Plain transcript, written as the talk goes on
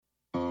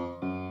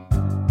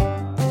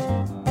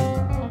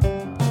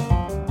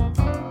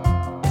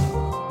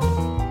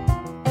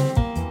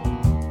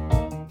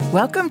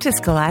Welcome to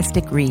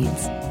Scholastic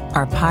Reads,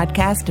 our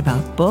podcast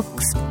about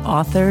books,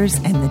 authors,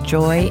 and the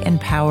joy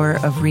and power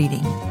of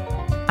reading.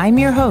 I'm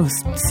your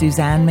host,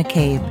 Suzanne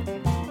McCabe,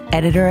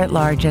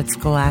 editor-at-large at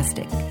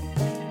Scholastic.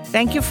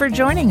 Thank you for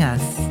joining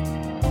us.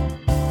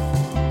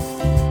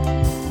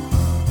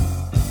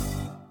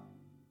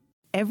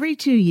 Every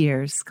 2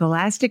 years,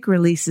 Scholastic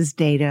releases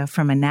data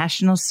from a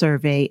national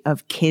survey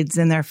of kids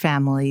and their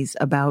families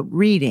about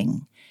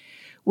reading.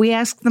 We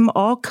ask them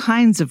all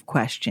kinds of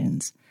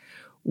questions.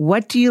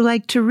 What do you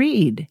like to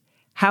read?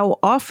 How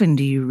often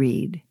do you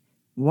read?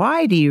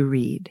 Why do you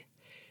read?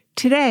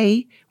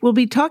 Today, we'll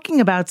be talking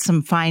about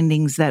some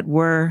findings that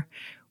were,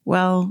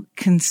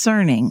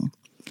 concerning.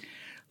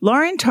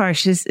 Lauren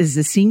Tarshis is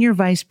the Senior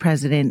Vice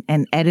President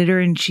and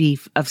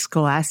Editor-in-Chief of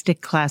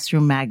Scholastic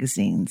Classroom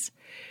Magazines.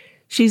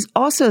 She's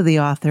also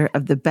the author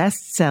of the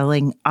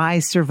best-selling I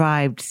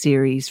Survived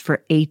series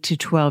for 8 to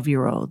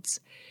 12-year-olds.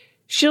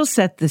 She'll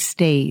set the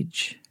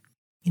stage.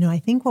 I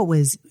think what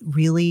was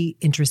really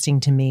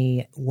interesting to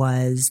me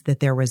was that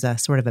there was a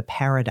sort of a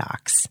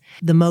paradox.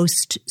 The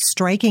most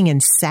striking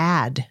and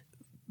sad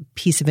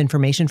piece of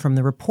information from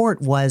the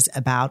report was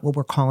about what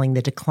we're calling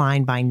the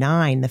decline by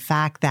 9, the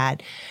fact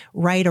that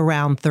right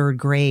around third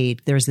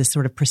grade, there's this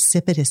sort of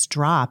precipitous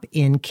drop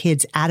in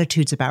kids'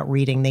 attitudes about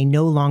reading. They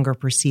no longer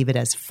perceive it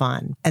as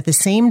fun. At the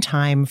same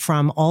time,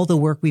 from all the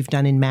work we've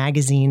done in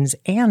magazines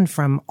and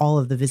from all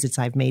of the visits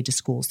I've made to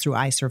schools through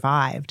I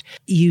Survived,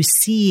 you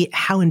see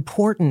how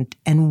important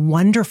and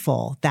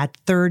wonderful that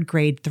third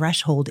grade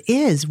threshold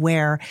is,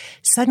 where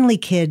suddenly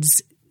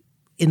kids,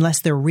 unless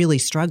they're really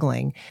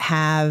struggling,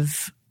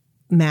 have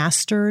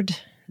mastered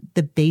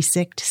the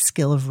basic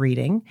skill of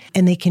reading,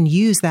 and they can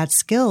use that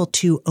skill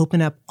to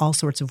open up all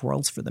sorts of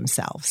worlds for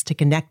themselves, to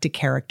connect to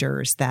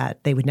characters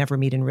that they would never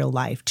meet in real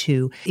life,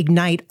 to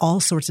ignite all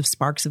sorts of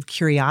sparks of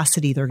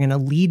curiosity that are going to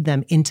lead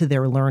them into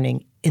their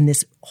learning in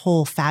this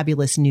whole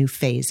fabulous new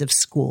phase of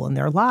school in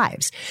their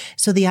lives.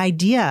 So the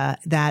idea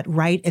that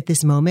right at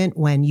this moment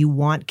when you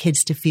want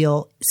kids to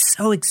feel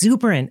so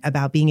exuberant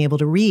about being able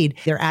to read,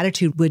 their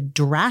attitude would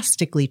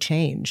drastically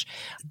change,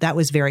 that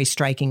was very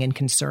striking and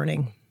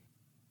concerning.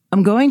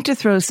 I'm going to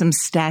throw some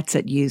stats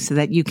at you so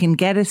that you can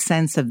get a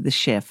sense of the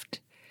shift.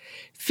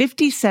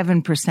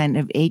 57%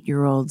 of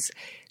 8-year-olds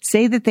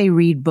say that they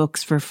read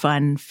books for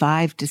fun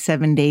 5 to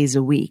 7 days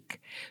a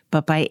week,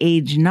 but by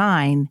age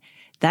 9,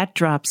 that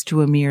drops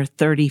to a mere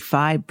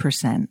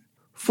 35%.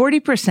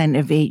 40%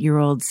 of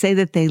 8-year-olds say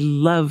that they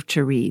love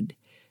to read,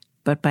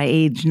 but by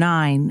age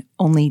 9,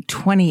 only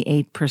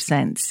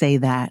 28% say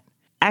that.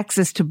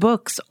 Access to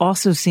books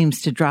also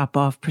seems to drop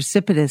off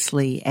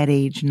precipitously at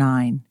age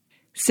 9.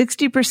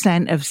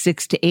 60% of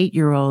 6 to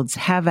 8-year-olds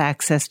have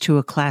access to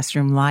a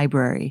classroom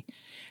library,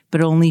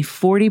 but only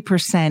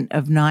 40%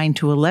 of 9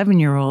 to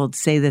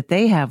 11-year-olds say that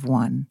they have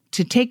one.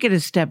 To take it a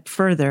step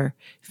further,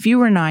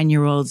 fewer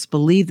 9-year-olds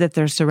believe that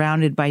they're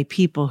surrounded by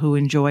people who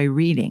enjoy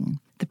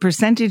reading. The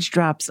percentage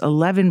drops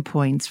 11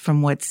 points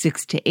from what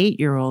 6 to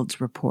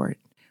 8-year-olds report,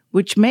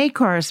 which may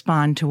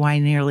correspond to why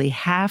nearly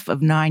half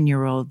of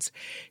 9-year-olds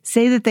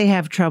say that they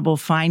have trouble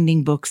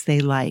finding books they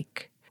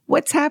like.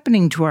 What's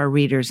happening to our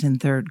readers in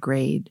third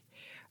grade?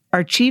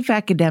 Our Chief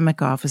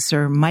Academic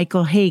Officer,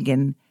 Michael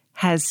Hagan,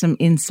 has some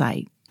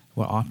insight.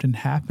 What often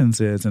happens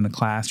is in the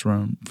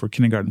classroom for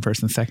kindergarten,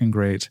 first and second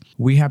grades,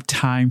 we have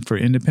time for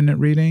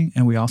independent reading,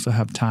 and we also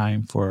have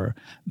time for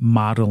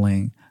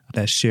modeling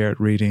that shared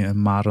reading and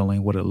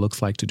modeling what it looks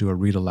like to do a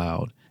read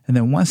aloud. And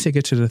then once they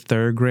get to the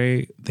third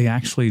grade, they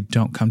actually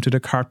don't come to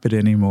the carpet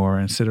anymore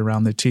and sit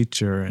around the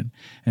teacher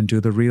and do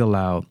the read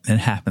aloud. It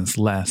happens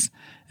less.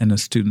 And the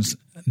students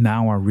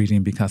now are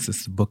reading because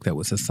it's the book that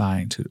was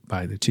assigned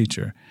by the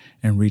teacher,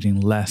 and reading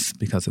less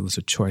because it was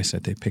a choice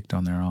that they picked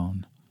on their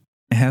own.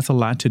 It has a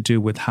lot to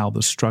do with how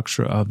the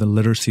structure of the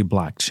literacy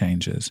block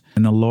changes.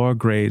 In the lower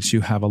grades,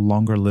 you have a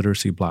longer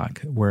literacy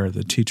block where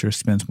the teacher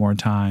spends more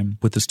time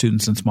with the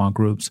students in small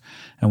groups.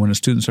 And when the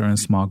students are in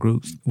small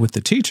groups with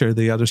the teacher,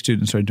 the other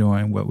students are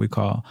doing what we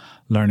call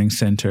learning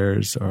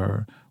centers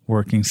or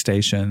working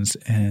stations,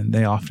 and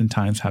they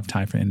oftentimes have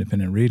time for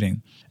independent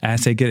reading.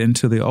 As they get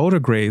into the older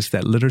grades,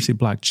 that literacy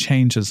block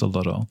changes a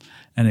little,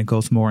 and it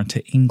goes more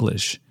into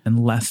English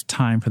and less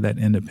time for that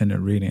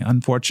independent reading.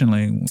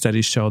 Unfortunately,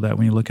 studies show that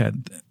when you look at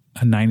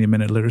a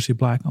 90-minute literacy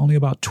block, only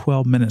about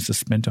 12 minutes is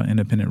spent on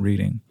independent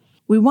reading.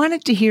 We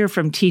wanted to hear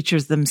from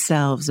teachers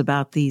themselves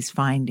about these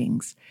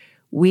findings.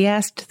 We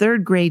asked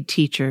third grade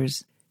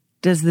teachers,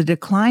 does the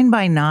decline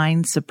by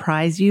 9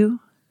 surprise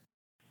you?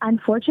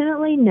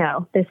 Unfortunately,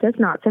 no. This does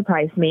not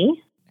surprise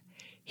me.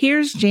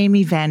 Here's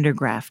Jamie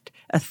Vandergraft,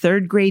 a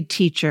third grade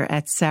teacher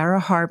at Sarah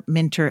Harp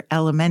Minter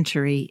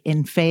Elementary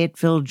in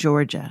Fayetteville,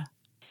 Georgia.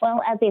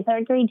 Well, as a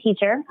third grade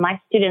teacher, my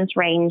students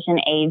range in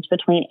age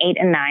between 8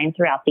 and 9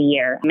 throughout the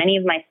year. Many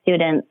of my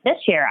students this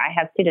year, I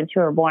have students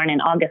who were born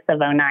in August of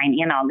 09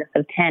 and August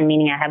of 10,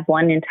 meaning I have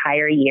one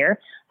entire year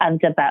of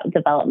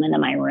development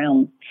in my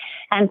room.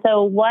 And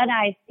so what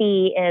I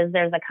see is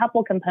there's a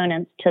couple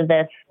components to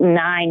this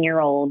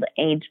 9-year-old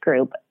age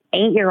group.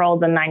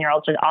 8-year-olds and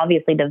 9-year-olds are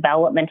obviously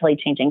developmentally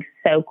changing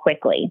so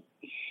quickly.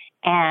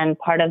 And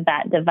part of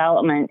that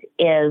development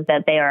is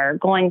that they are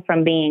going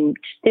from being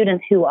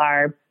students who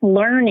are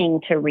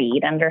learning to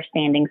read,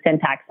 understanding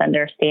syntax,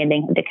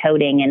 understanding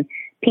decoding, and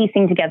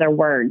piecing together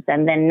words.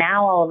 And then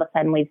now all of a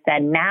sudden we've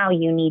said, now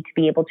you need to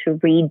be able to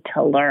read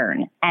to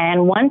learn.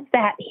 And once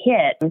that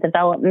hit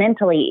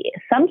developmentally,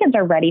 some kids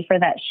are ready for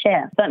that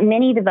shift, but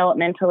many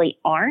developmentally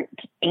aren't.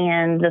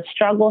 And the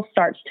struggle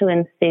starts to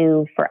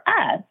ensue for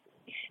us.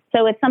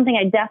 So it's something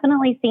I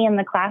definitely see in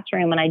the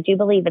classroom. And I do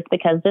believe it's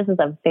because this is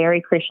a very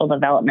crucial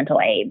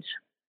developmental age.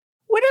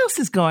 What else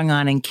is going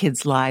on in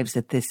kids' lives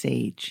at this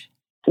age?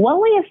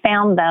 What we have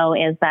found, though,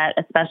 is that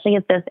especially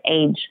at this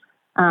age,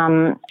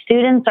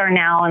 students are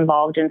now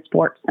involved in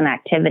sports and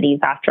activities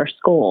after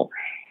school.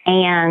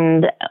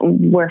 And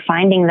we're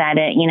finding that,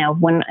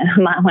 when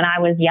I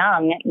was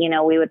young,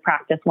 we would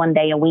practice one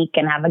day a week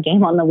and have a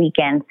game on the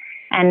weekend.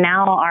 And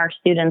now our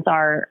students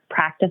are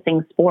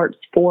practicing sports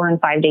 4 and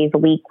 5 days a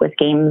week with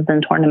games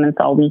and tournaments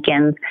all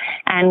weekends.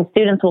 And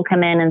students will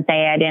come in and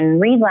say, I didn't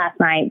read last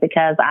night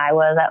because I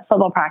was at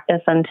football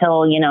practice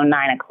until, 9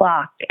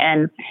 o'clock.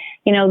 And,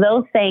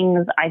 those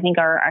things I think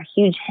are a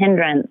huge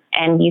hindrance.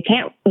 And you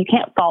can't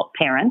fault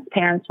parents.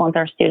 Parents want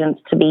their children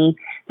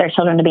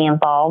to be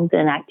involved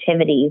in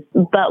activities.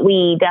 But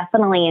we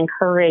definitely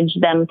encourage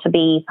them to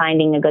be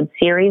finding a good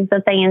series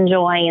that they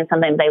enjoy and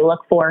sometimes they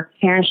look for.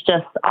 Parents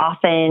just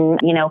often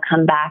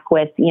come back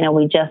with,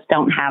 we just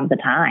don't have the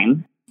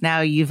time.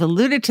 Now, you've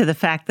alluded to the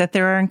fact that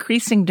there are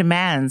increasing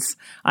demands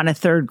on a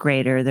third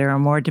grader. There are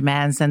more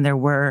demands than there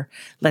were,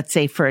 let's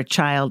say, for a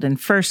child in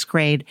first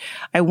grade.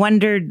 I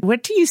wondered,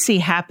 what do you see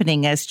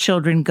happening as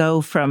children go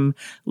from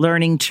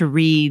learning to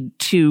read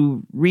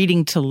to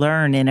reading to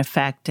learn, in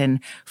effect, and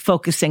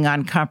focusing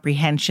on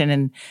comprehension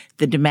and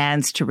the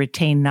demands to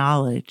retain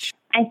knowledge?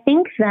 I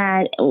think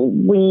that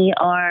we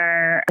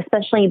are,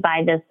 especially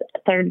by this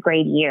third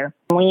grade year,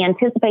 we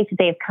anticipate that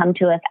they've come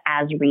to us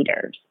as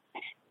readers.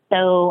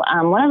 So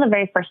one of the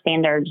very first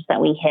standards that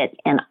we hit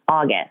in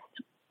August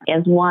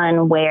is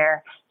one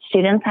where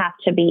students have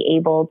to be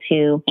able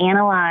to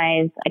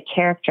analyze a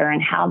character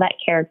and how that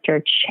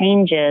character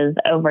changes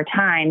over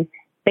time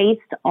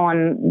based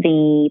on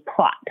the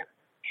plot.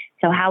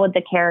 So how is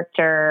the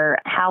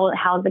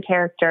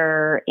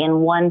character in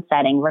one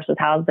setting versus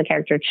how does the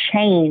character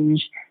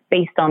change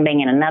based on being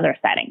in another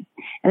setting?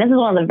 And this is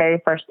one of the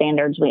very first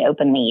standards we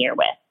opened the year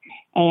with.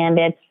 And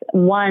it's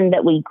one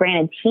that we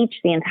granted teach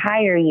the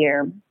entire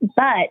year,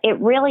 but it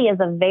really is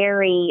a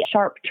very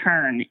sharp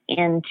turn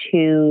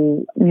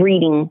into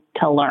reading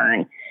to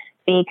learn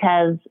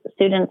because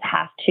students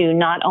have to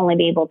not only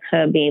be able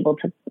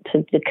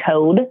to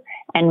decode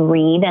and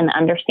read and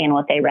understand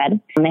what they read,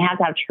 and they have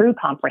to have true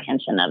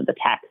comprehension of the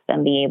text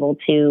and be able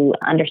to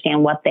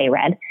understand what they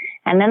read.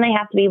 And then they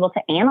have to be able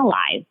to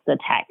analyze the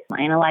text,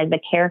 analyze the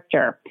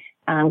character,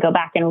 go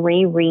back and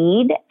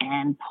reread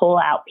and pull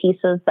out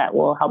pieces that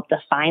will help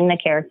define the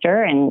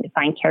character and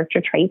define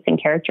character traits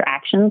and character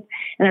actions.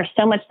 And there's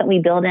so much that we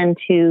build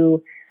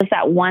into just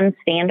that one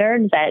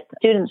standard that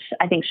students,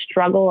 I think,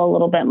 struggle a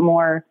little bit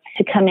more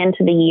to come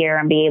into the year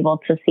and be able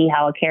to see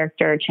how a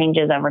character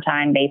changes over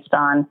time based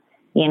on,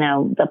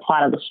 the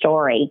plot of the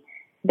story,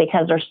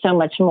 because there's so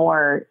much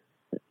more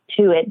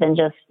to it than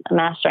just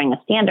mastering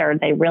a standard.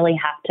 They really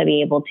have to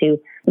be able to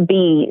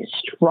be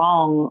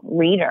strong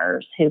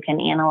readers who can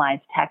analyze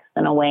text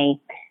in a way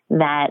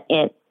that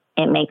it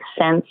makes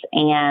sense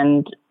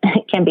and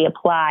can be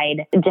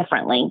applied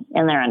differently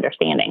in their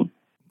understanding.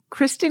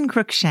 Kristen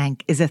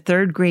Cruikshank is a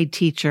third grade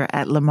teacher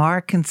at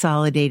Lamar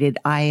Consolidated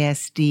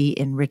ISD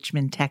in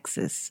Richmond,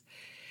 Texas.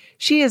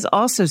 She has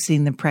also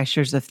seen the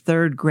pressures of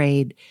third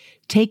grade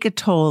take a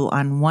toll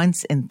on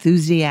once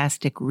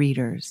enthusiastic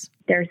readers.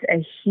 There's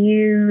a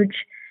huge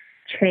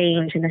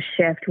change and a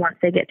shift once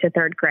they get to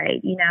third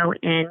grade.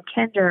 In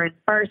kinder and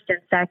first and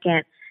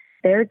second,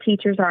 their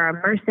teachers are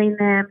immersing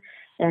them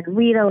in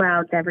read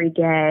alouds every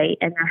day,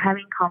 and they're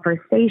having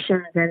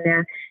conversations, and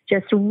they're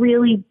just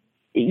really,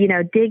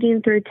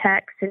 digging through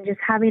text and just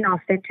having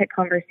authentic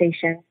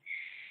conversations.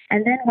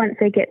 And then once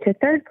they get to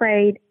third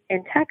grade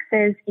in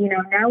Texas,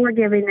 now we're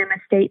giving them a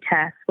state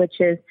test, which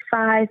is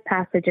 5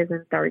 passages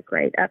in third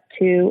grade, up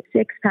to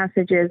 6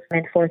 passages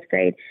in fourth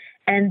grade.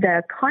 And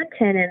the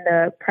content and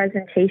the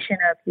presentation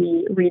of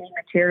the reading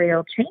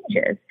material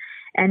changes.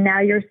 And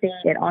now you're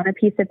seeing it on a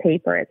piece of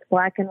paper. It's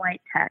black and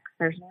white text.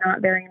 There's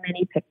not very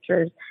many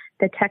pictures.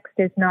 The text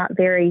is not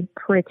very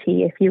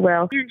pretty, if you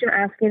will. And you're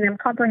asking them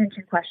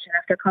comprehension question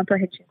after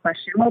comprehension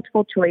question,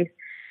 multiple choice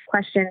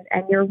questions.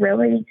 And you're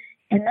really,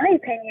 in my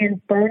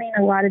opinion, burning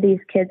a lot of these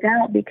kids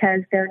out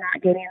because they're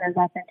not getting those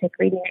authentic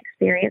reading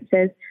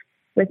experiences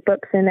with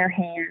books in their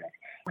hands.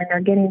 When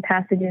they're getting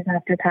passages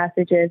after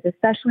passages,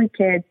 especially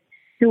kids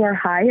who are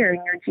higher,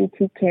 your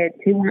GT kids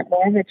who want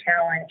more of a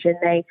challenge, and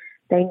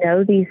they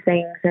know these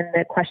things and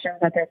the questions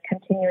that they're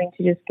continuing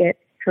to just get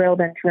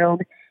drilled and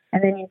drilled.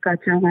 And then you've got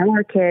your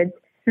lower kids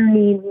who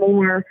need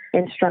more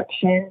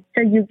instruction.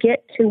 So you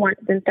get to once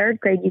in third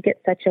grade, you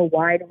get such a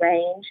wide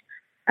range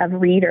of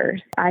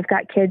readers. I've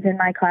got kids in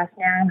my class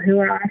now who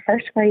are on a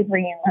first grade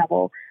reading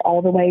level,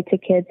 all the way to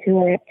kids who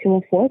are up to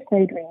a fourth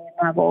grade reading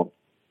level.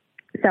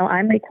 So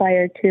I'm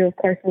required to, of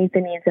course, meet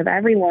the needs of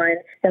everyone.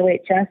 So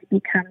it just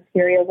becomes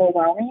very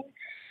overwhelming.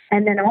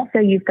 And then also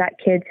you've got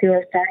kids who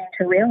are starting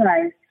to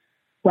realize,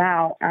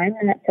 wow, I'm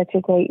not such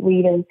a great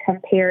reader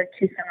compared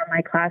to some of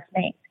my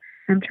classmates.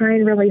 I'm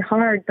trying really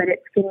hard, but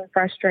it's getting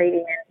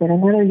frustrating. And then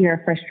another year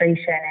of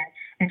frustration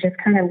and just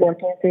kind of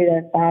working through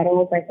those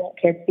battles. I think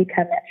kids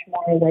become much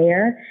more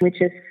aware,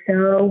 which is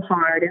so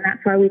hard. And that's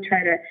why we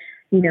try to,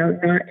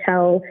 not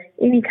tell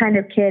any kind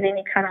of kid,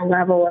 any kind of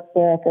level of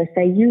book, or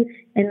say, you,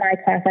 in my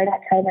class, I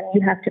don't tell them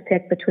you have to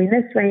pick between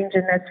this range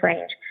and this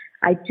range.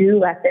 I do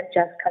let them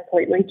just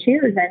completely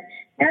choose. And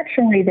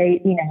naturally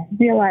they,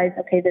 realize,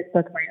 okay, this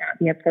book might not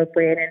be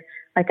appropriate. And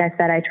like I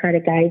said, I try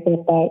to guide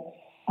them, but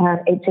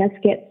it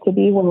just gets to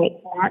be where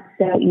it's not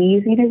so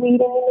easy to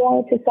read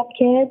anymore to some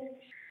kids.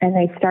 And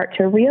they start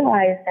to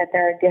realize that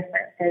there are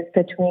differences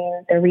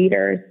between the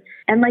readers.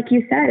 And like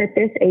you said, at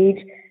this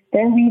age,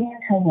 they're reading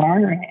to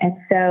learn. And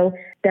so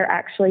they're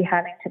actually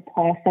having to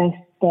process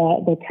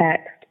the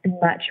text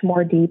much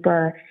more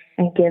deeper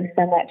and give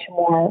so much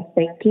more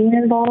thinking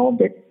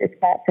involved. It's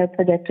not so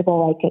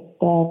predictable like it's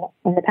been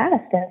in the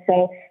past. And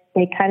so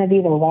they kind of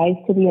either rise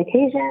to the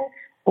occasion,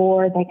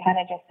 or they kind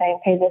of just say,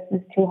 okay, this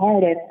is too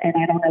hard and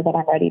I don't know that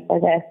I'm ready for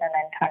this, and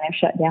then kind of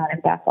shut down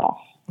and back off.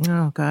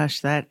 Oh,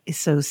 gosh, that is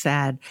so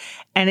sad.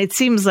 And it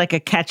seems like a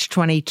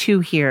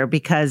catch-22 here,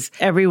 because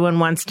everyone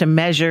wants to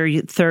measure.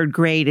 Third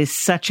grade is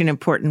such an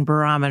important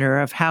barometer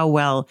of how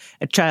well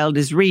a child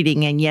is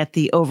reading, and yet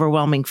the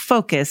overwhelming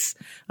focus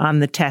on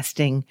the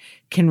testing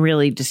can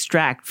really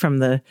distract from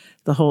the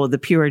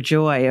pure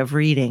joy of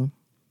reading.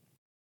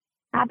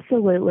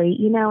 Absolutely.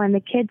 And the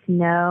kids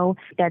know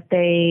that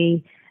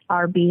they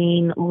are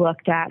being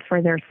looked at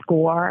for their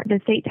score. The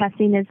state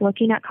testing is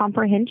looking at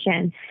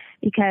comprehension,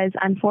 because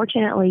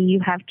unfortunately you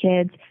have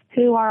kids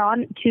who are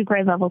on 2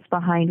 grade levels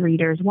behind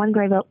readers, 1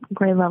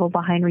 grade level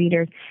behind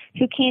readers,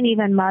 who can't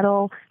even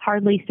muddle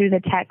hardly through the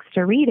text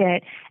to read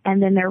it,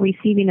 and then they're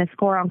receiving a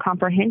score on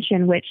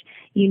comprehension, which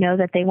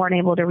that they weren't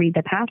able to read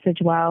the passage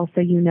well,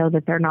 so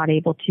that they're not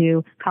able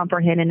to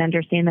comprehend and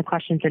understand the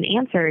questions and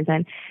answers.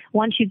 And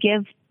once you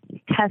give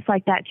tests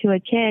like that to a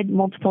kid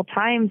multiple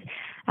times,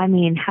 I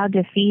mean, how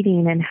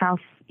defeating and how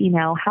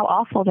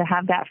awful to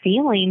have that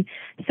feeling.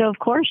 So of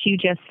course you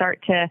just start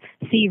to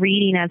see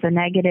reading as a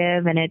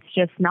negative, and it's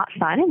just not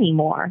fun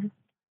anymore.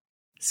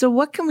 So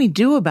what can we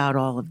do about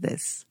all of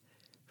this?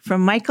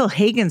 From Michael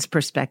Hagan's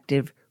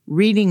perspective,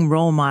 reading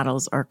role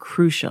models are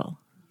crucial.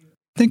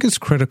 I think it's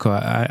critical.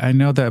 I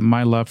know that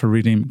my love for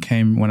reading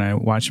came when I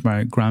watched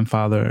my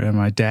grandfather and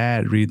my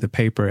dad read the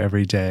paper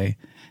every day,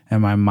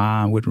 and my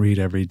mom would read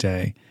every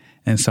day.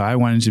 And so I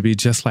wanted to be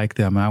just like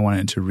them. I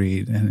wanted to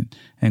read.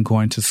 And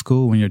going to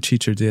school, when your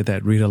teacher did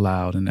that read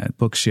aloud and that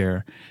book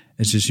share,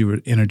 it's just you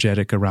were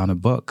energetic around a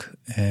book.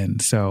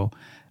 And so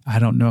I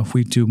don't know if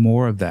we do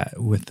more of that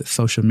with the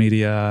social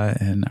media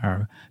and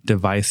our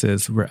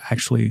devices. We're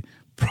actually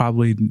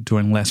probably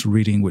doing less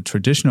reading with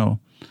traditional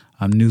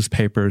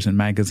newspapers and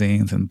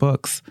magazines and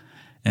books.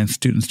 And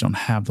students don't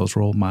have those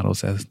role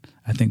models as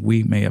I think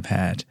we may have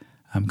had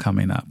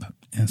coming up.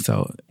 And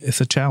so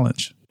it's a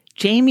challenge.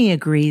 Jamie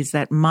agrees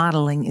that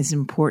modeling is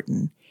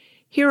important.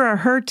 Here are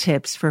her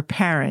tips for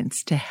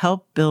parents to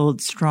help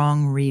build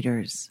strong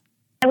readers.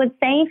 I would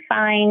say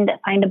find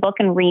a book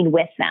and read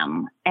with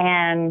them,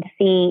 and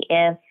see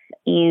if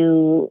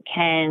you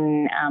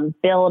can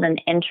build an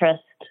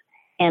interest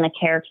in a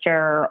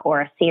character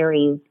or a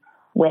series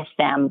with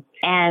them,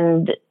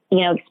 and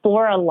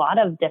explore a lot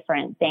of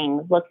different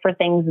things. Look for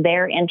things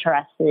they're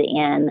interested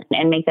in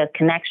and make those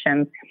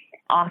connections.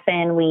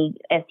 Often we,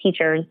 as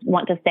teachers,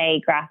 want to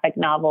say graphic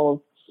novels,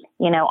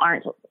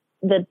 aren't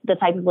the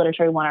type of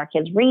literature we want our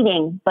kids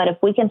reading. But if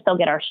we can still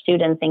get our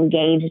students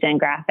engaged in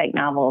graphic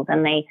novels,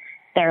 and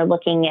they're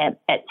looking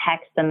at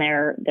text and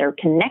they're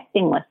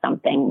connecting with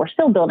something, we're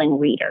still building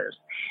readers.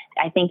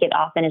 I think it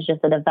often is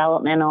just a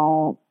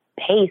developmental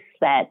pace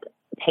that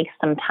takes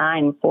some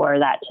time for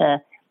that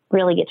to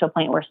really get to a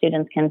point where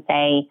students can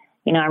say,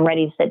 I'm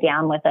ready to sit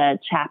down with a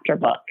chapter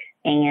book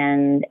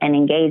and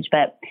engage.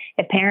 But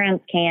if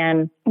parents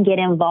can get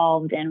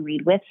involved and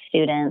read with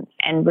students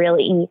and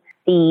really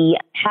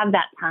have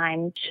that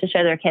time to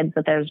show their kids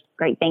that there's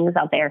great things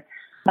out there.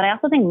 But I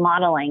also think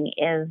modeling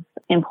is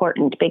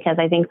important, because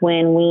I think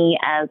when we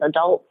as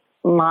adults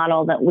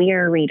model that we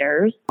are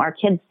readers, our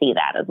kids see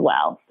that as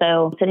well.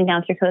 So sitting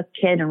down with your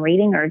kid and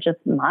reading, or just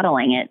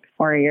modeling it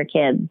for your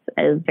kids,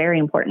 is very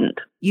important.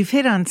 You've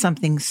hit on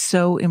something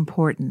so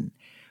important.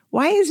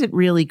 Why is it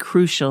really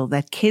crucial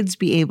that kids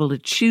be able to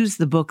choose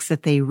the books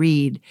that they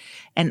read,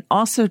 and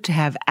also to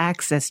have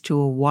access to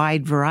a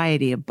wide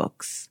variety of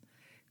books?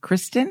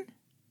 Kristen?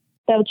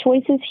 So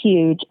choice is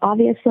huge.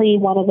 Obviously,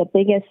 one of the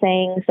biggest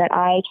things that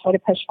I try to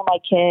push for my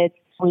kids,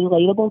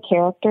 relatable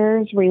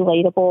characters,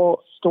 relatable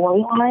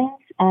storylines,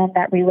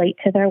 that relate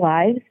to their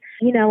lives.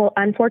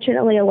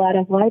 Unfortunately, a lot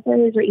of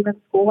libraries or even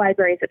school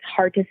libraries, it's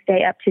hard to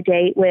stay up to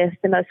date with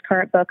the most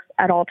current books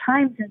at all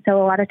times. And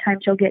so a lot of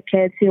times you'll get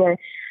kids who are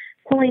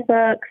pulling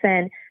books,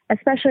 and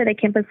especially at a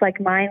campus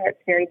like mine that's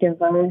very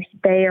diverse,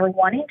 they are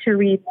wanting to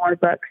read more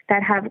books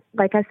that have,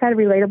 like I said,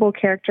 relatable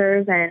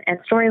characters and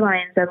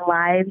storylines and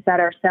lives that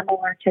are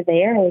similar to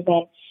theirs,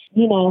 and,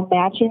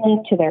 matching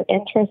them to their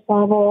interest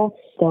level,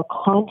 their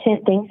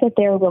content, things that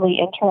they're really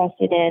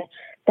interested in.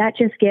 That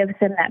just gives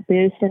them that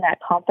boost and that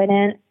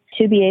confidence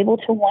to be able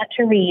to want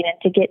to read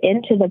and to get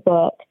into the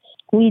book.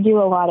 We do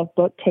a lot of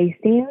book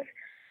tastings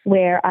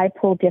where I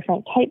pull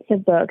different types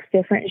of books,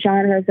 different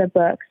genres of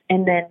books,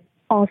 and then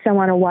also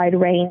on a wide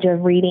range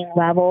of reading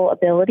level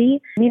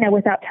ability,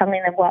 without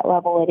telling them what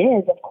level it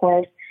is, of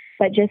course,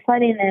 but just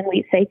letting them,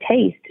 we say,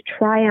 taste,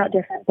 try out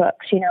different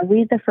books,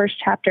 read the first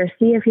chapter,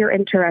 see if you're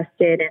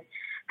interested, and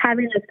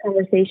having those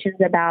conversations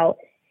about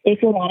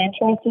if you're not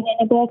interested in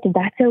a book,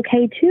 that's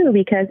okay too,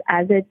 because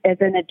as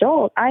an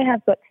adult, I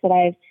have books that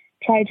I've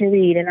tried to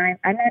read and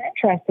I'm not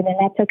interested, and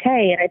that's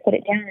okay. And I put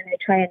it down and I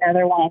try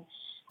another one.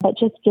 But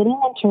just getting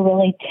them to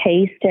really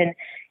taste and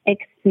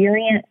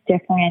experience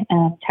different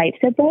types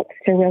of books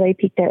to really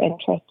pique their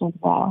interest as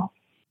well.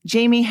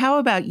 Jamie, how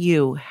about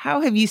you?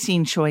 How have you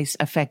seen choice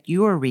affect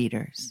your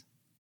readers?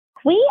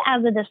 We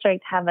as a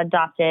district have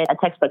adopted a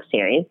textbook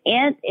series.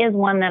 It is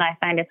one that I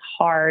find it's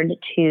hard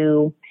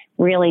to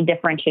really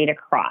differentiate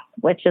across,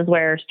 which is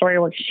where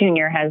Storyworks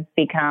Junior has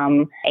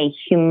become a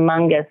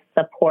humongous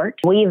support.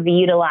 We've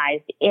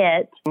utilized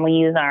it. We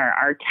use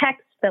our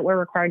text that we're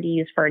required to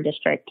use for a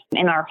district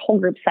in our whole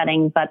group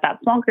setting, but that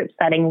small group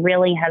setting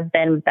really has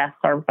been best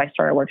served by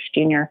Storyworks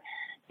Junior,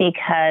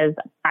 because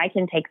I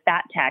can take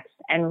that text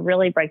and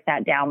really break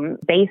that down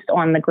based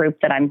on the group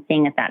that I'm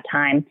seeing at that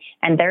time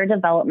and their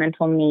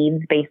developmental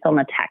needs based on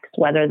the text,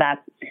 whether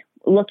that's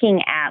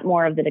looking at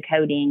more of the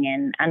decoding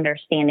and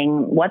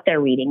understanding what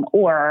they're reading,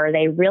 or are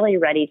they really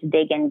ready to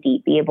dig in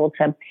deep, be able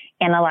to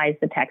analyze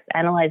the text,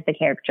 analyze the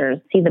characters,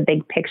 see the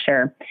big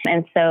picture.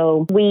 And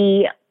so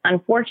we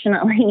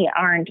unfortunately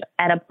aren't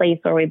at a place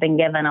where we've been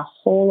given a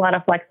whole lot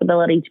of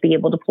flexibility to be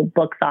able to pull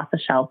books off the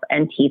shelf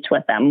and teach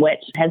with them,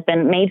 which has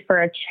been made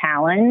for a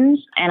challenge.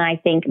 And I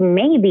think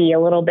maybe a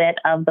little bit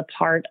of the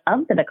part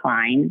of the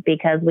decline,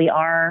 because we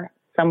are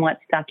somewhat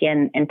stuck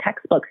in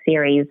textbook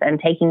series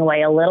and taking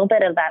away a little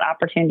bit of that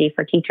opportunity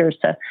for teachers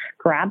to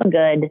grab a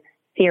good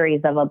series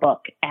of a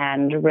book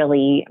and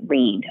really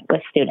read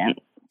with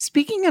students.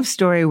 Speaking of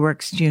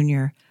Storyworks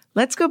Junior,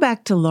 let's go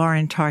back to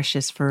Lauren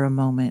Tarshis for a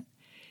moment.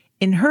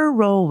 In her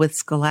role with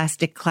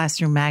Scholastic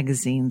Classroom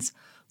magazines,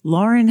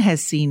 Lauren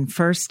has seen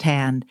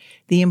firsthand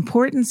the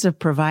importance of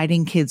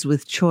providing kids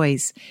with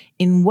choice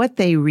in what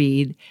they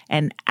read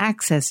and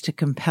access to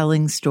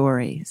compelling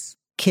stories.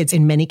 Kids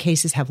in many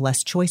cases have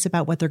less choice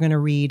about what they're going to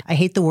read. I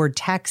hate the word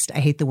text. I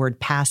hate the word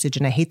passage,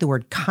 and I hate the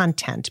word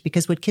content,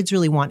 because what kids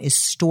really want is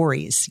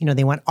stories.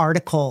 They want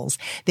articles.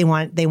 They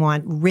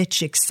want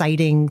rich,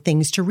 exciting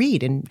things to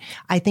read. And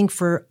I think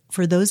for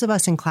those of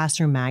us in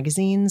classroom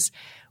magazines,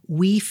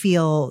 we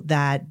feel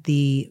that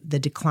the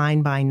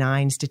decline by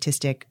 9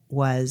 statistic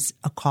was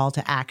a call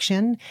to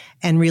action.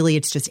 And really,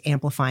 it's just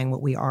amplifying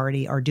what we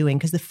already are doing,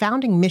 because the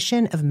founding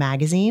mission of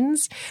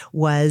magazines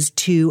was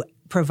to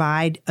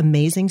provide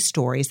amazing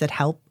stories that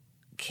help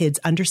kids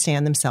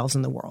understand themselves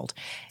in the world.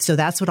 So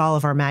that's what all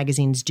of our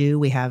magazines do.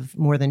 We have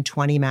more than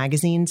 20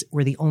 magazines.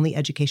 We're the only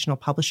educational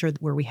publisher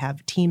where we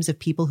have teams of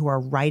people who are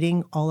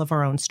writing all of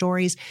our own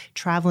stories,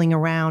 traveling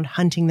around,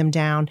 hunting them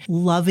down,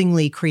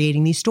 lovingly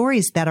creating these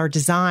stories that are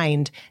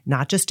designed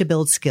not just to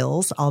build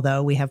skills,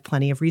 although we have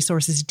plenty of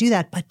resources to do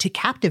that, but to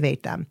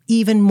captivate them.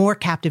 Even more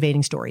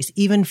captivating stories,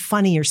 even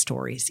funnier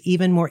stories,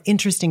 even more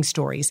interesting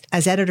stories.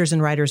 As editors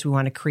and writers, we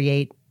want to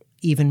create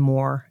even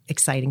more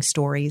exciting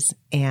stories.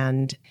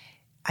 And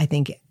I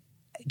think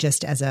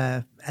just as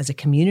a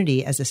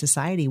community, as a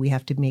society, we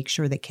have to make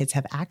sure that kids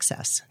have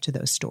access to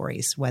those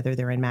stories, whether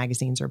they're in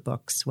magazines or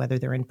books, whether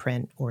they're in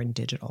print or in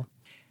digital.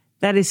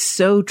 That is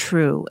so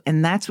true.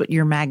 And that's what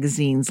your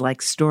magazines like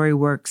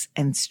Storyworks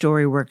and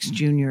Storyworks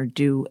Junior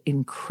do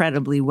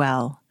incredibly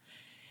well.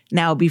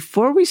 Now,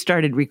 before we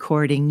started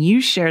recording,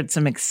 you shared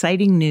some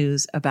exciting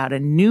news about a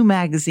new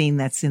magazine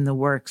that's in the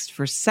works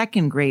for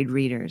second grade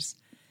readers.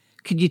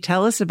 Could you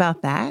tell us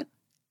about that?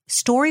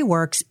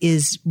 Storyworks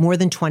is more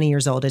than 20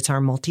 years old. It's our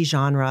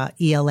multi-genre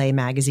ELA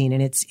magazine,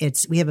 and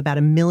we have about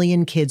 1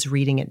 million kids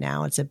reading it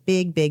now. It's a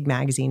big, big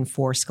magazine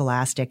for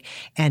Scholastic,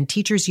 and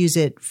teachers use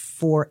it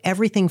for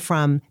everything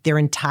from their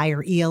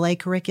entire ELA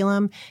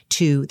curriculum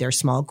to their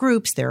small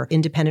groups, their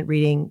independent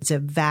reading. It's a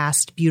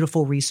vast,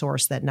 beautiful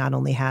resource that not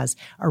only has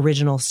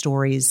original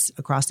stories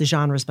across the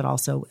genres, but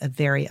also a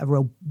very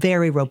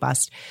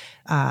robust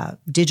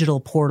digital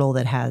portal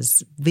that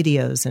has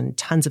videos and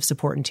tons of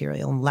support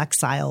material and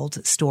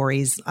Lexiled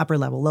stories, upper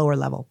level, lower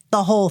level,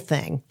 the whole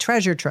thing,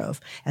 treasure trove,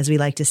 as we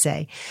like to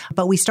say.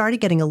 But we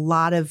started getting a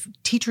lot of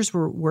teachers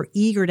were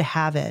eager to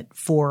have it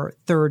for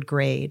third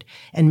grade,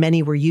 and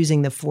many were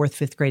using the 4th,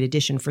 5th grade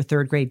edition for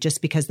third grade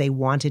just because they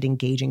wanted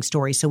engaging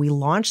stories. So we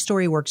launched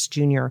Storyworks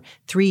Junior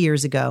 3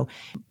 years ago.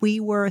 We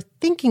were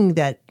thinking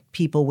that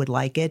people would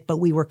like it, but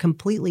we were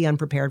completely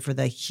unprepared for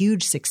the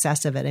huge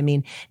success of it. I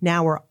mean,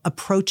 now we're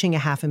approaching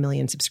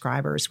 500,000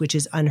 subscribers, which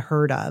is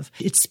unheard of.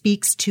 It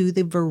speaks to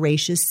the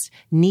voracious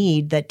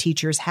need that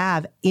teachers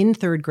have in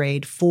third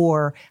grade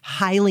for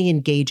highly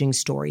engaging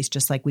stories,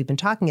 just like we've been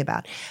talking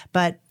about.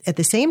 But at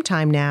the same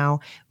time now,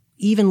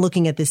 even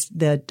looking at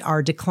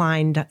our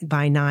decline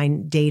by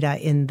 9 data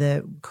in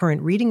the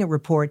current reading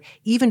report,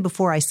 even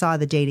before I saw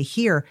the data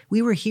here,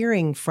 we were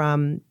hearing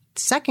from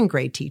second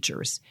grade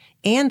teachers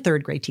and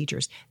third grade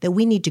teachers that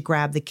we need to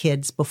grab the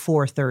kids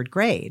before third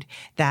grade.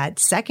 That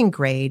second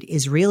grade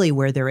is really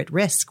where they're at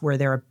risk, where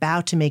they're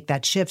about to make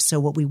that shift. So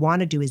what we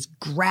want to do is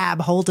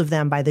grab hold of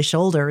them by the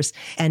shoulders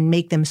and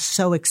make them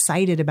so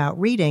excited about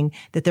reading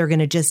that they're going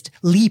to just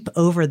leap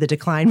over the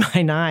decline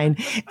by 9.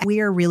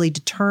 We are really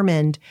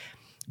determined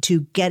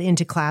to get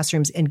into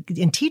classrooms,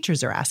 and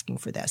teachers are asking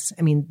for this.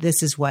 I mean,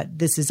 this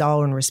is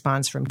all in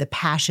response from the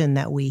passion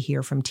that we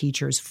hear from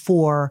teachers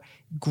for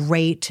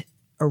great,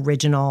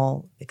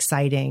 original,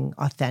 exciting,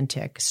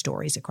 authentic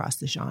stories across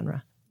the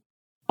genre.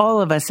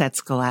 All of us at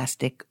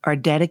Scholastic are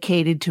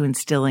dedicated to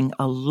instilling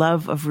a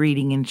love of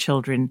reading in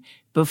children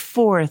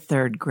before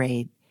third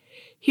grade.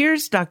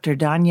 Here's Dr.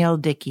 Danielle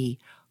Dickey,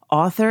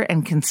 author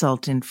and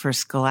consultant for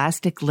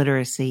Scholastic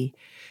Literacy,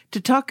 to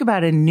talk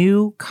about a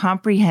new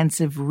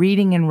comprehensive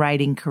reading and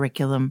writing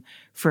curriculum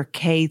for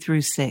K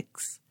through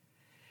 6.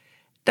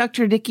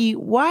 Dr. Dickey,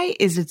 why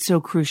is it so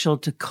crucial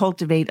to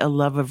cultivate a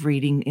love of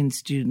reading in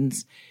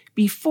students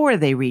before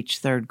they reach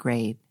third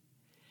grade?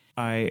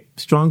 I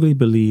strongly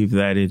believe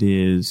that it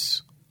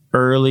is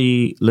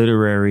early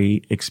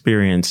literary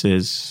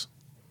experiences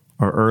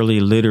or early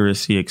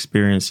literacy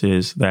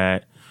experiences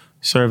that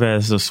serve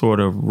as a sort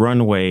of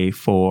runway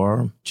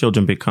for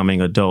children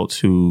becoming adults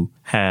who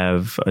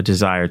have a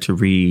desire to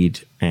read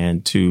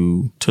and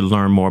to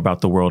learn more about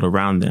the world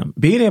around them.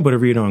 Being able to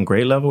read on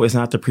grade level is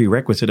not the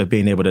prerequisite of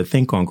being able to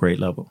think on grade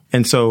level.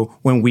 And so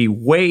when we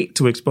wait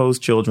to expose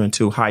children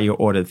to higher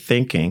order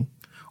thinking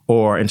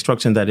or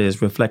instruction that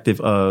is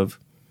reflective of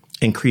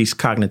increased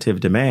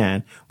cognitive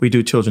demand, we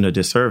do children a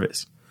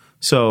disservice.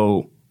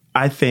 So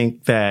I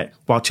think that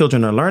while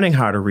children are learning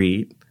how to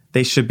read,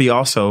 they should be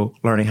also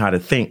learning how to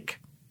think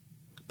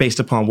based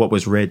upon what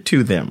was read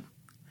to them.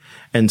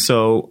 And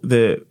so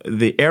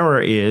the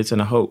error is,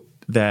 and I hope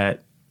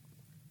that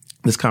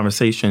this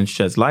conversation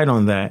sheds light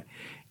on that,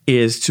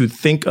 is to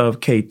think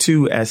of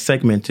K2 as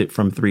segmented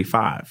from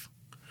 3-5.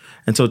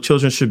 And so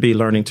children should be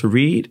learning to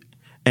read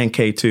and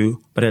K2,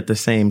 but at the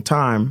same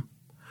time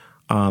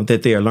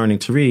that they are learning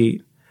to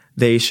read,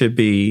 they should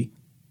be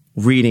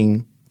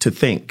reading to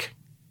think,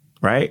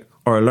 right?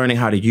 Or learning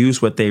how to use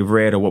what they've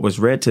read or what was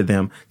read to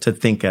them to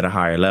think at a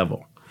higher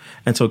level.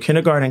 And so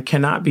kindergarten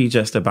cannot be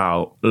just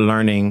about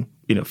learning,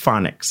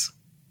 phonics.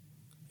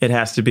 It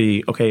has to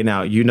be, okay,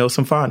 now you know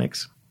some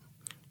phonics.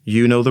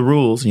 You know the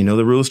rules. You know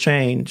the rules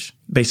change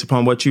based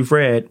upon what you've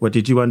read. What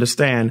did you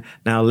understand?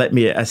 Now let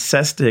me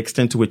assess the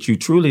extent to which you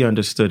truly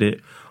understood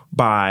it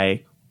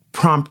by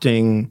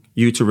prompting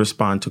you to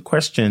respond to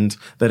questions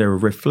that are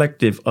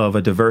reflective of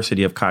a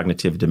diversity of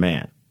cognitive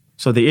demand.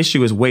 So the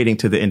issue is waiting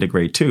to the end of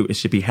grade 2. It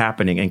should be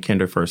happening in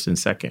kinder, first, and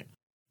second.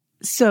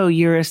 So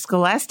you're a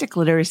Scholastic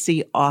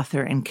Literacy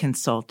author and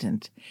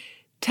consultant.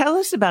 Tell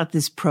us about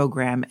this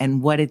program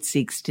and what it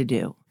seeks to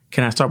do.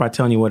 Can I start by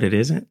telling you what it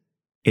isn't?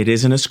 It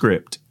isn't a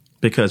script,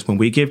 because when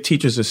we give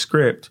teachers a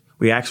script,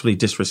 we actually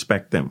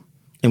disrespect them.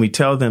 And we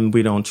tell them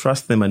we don't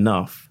trust them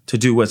enough to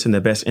do what's in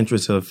the best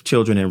interest of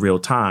children in real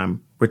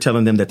time. We're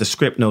telling them that the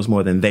script knows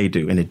more than they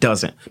do, and it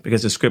doesn't,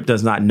 because the script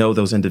does not know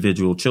those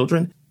individual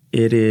children.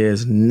 It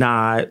is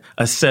not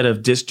a set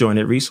of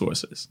disjointed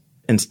resources.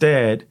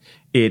 Instead,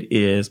 it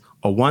is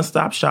a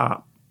one-stop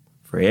shop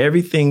for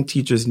everything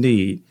teachers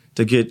need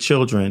to get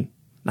children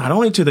not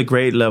only to the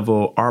grade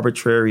level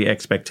arbitrary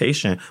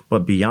expectation,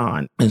 but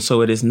beyond. And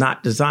so it is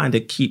not designed to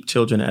keep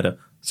children at a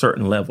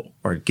certain level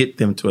or get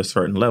them to a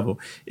certain level.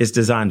 It's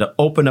designed to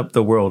open up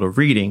the world of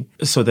reading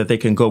so that they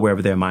can go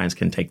wherever their minds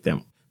can take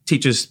them.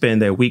 Teachers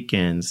spend their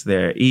weekends,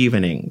 their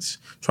evenings,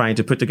 trying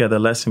to put together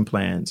lesson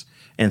plans.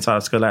 Inside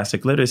of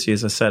Scholastic Literacy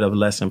is a set of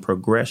lesson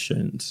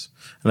progressions.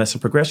 A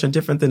lesson progression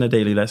different than a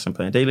daily lesson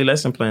plan. A daily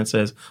lesson plan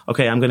says,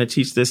 okay, I'm going to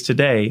teach this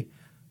today.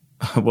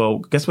 Well,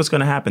 guess what's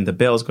going to happen? The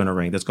bell's going to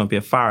ring. There's going to be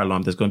a fire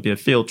alarm. There's going to be a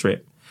field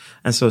trip.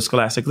 And so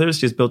Scholastic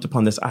Literacy is built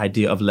upon this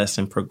idea of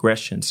lesson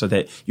progression so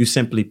that you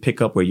simply pick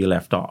up where you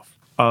left off.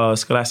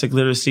 Scholastic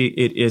Literacy,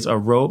 it is a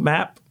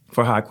roadmap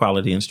for high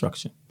quality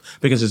instruction.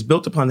 because it's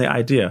built upon the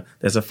idea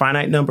there's a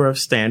finite number of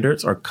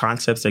standards or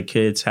concepts that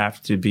kids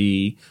have to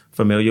be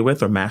familiar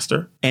with or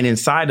master. And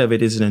inside of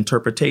it is an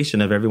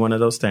interpretation of every one of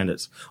those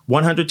standards.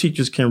 100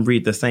 teachers can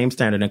read the same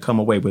standard and come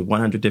away with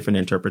 100 different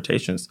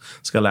interpretations.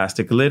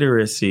 Scholastic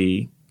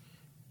literacy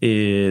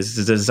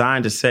is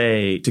designed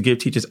to give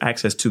teachers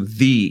access to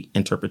the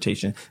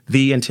interpretation,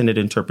 the intended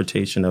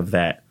interpretation of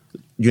that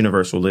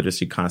universal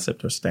literacy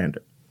concept or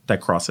standard that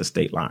crosses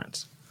state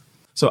lines.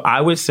 So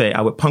I would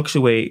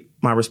punctuate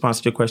my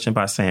response to your question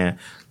by saying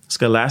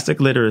scholastic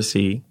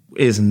literacy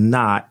is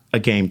not a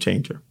game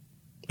changer.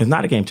 It's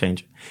not a game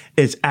changer.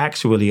 It's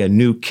actually a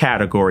new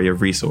category of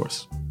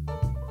resource.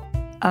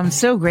 I'm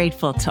so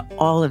grateful to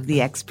all of the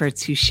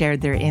experts who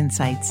shared their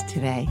insights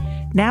today.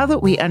 Now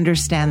that we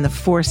understand the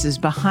forces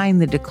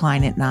behind the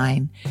decline at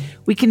 9,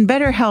 we can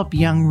better help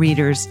young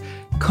readers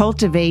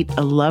cultivate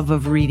a love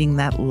of reading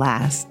that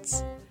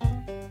lasts.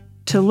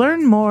 To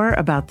learn more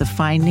about the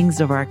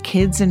findings of our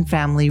Kids and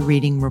Family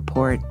Reading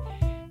Report,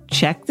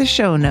 check the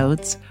show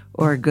notes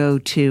or go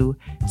to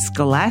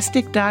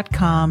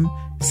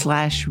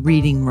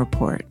scholastic.com/reading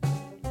report.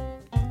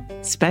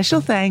 Special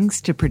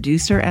thanks to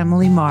producer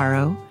Emily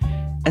Morrow,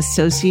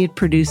 associate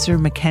producer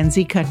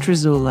Mackenzie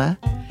Cutrazzula,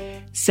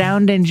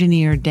 sound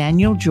engineer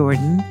Daniel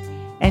Jordan,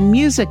 and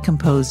music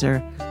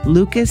composer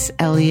Lucas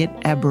Elliott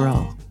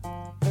Eberl.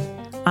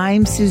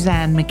 I'm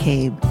Suzanne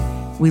McCabe.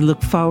 We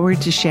look forward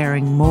to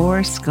sharing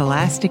more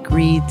Scholastic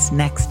Reads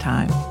next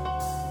time.